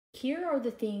Here are the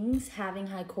things having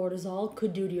high cortisol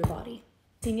could do to your body.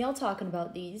 Seen y'all talking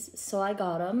about these, so I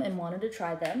got them and wanted to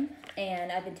try them,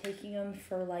 and I've been taking them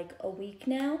for like a week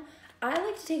now. I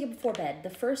like to take it before bed.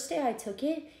 The first day I took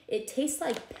it, it tastes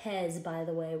like Pez, by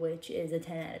the way, which is a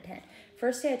 10 out of 10.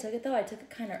 First day I took it though, I took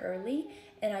it kind of early,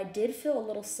 and I did feel a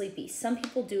little sleepy. Some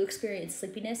people do experience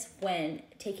sleepiness when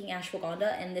taking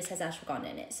ashwagandha, and this has ashwagandha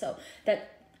in it, so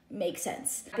that makes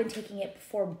sense. I've been taking it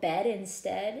before bed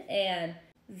instead, and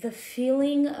the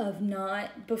feeling of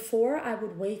not, before I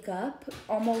would wake up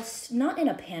almost not in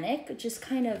a panic, just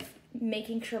kind of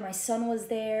making sure my son was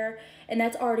there, and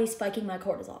that's already spiking my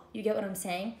cortisol. You get what I'm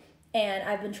saying? And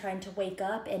I've been trying to wake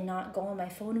up and not go on my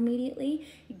phone immediately.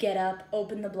 Get up,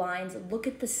 open the blinds, look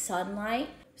at the sunlight.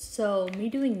 So me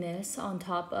doing this on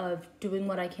top of doing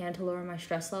what I can to lower my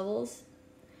stress levels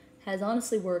has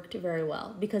honestly worked very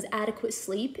well, because adequate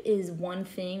sleep is one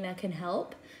thing that can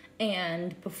help.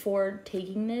 And before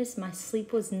taking this, my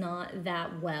sleep was not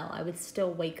that well. I would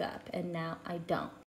still wake up, and now I don't.